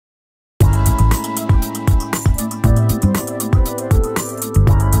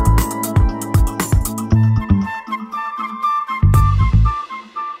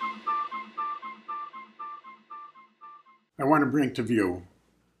bring to view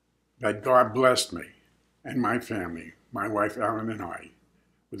that God blessed me and my family, my wife Ellen and I,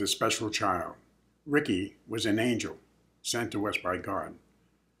 with a special child. Ricky was an angel sent to us by God.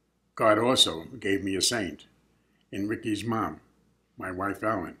 God also gave me a saint in Ricky's mom, my wife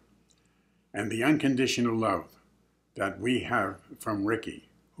Ellen. And the unconditional love that we have from Ricky,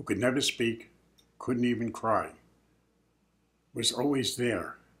 who could never speak, couldn't even cry, was always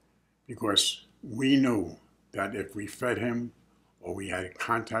there because we knew that if we fed him or we had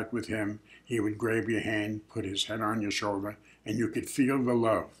contact with him, he would grab your hand, put his head on your shoulder, and you could feel the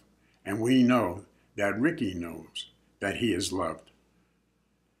love. And we know that Ricky knows that he is loved.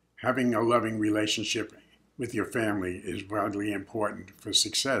 Having a loving relationship with your family is vitally important for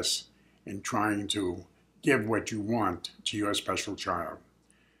success in trying to give what you want to your special child.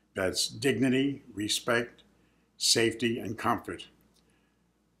 That's dignity, respect, safety, and comfort.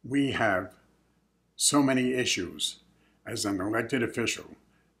 We have so many issues as an elected official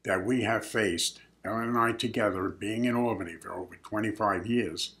that we have faced, Ellen and I together, being in Albany for over 25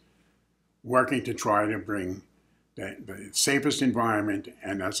 years, working to try to bring the safest environment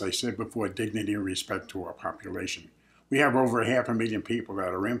and, as I said before, dignity and respect to our population. We have over 500,000 people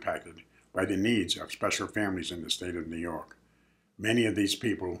that are impacted by the needs of special families in the state of New York. Many of these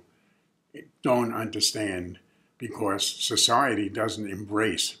people don't understand because society doesn't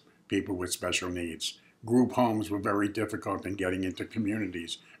embrace people with special needs. Group homes were very difficult in getting into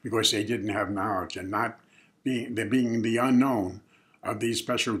communities because they didn't have knowledge, and being the unknown of these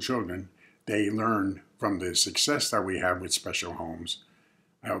special children, they learn from the success that we have with special homes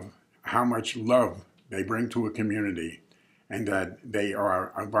of how much love they bring to a community and that they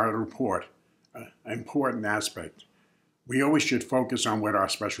are a vital part, an important aspect. We always should focus on what our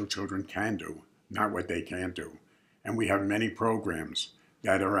special children can do, not what they can't do. And we have many programs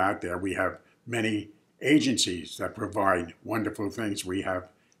that are out there. We have many agencies that provide wonderful things. We have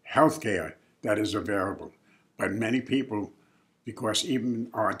healthcare that is available. But many people, because even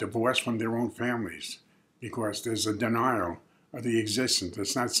are divorced from their own families, because there's a denial of the existence.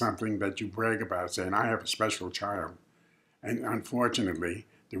 It's not something that you brag about, saying, I have a special child. And unfortunately,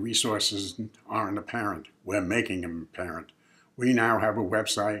 the resources aren't apparent. We're making them apparent. We now have a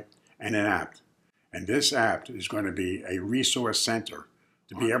website and an app. And this app is going to be a resource center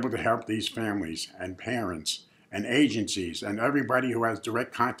to be able to help these families and parents and agencies and everybody who has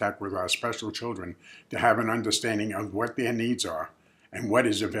direct contact with our special children to have an understanding of what their needs are and what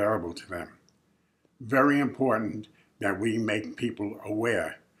is available to them. Very important that we make people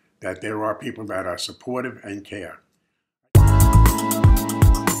aware that there are people that are supportive and care.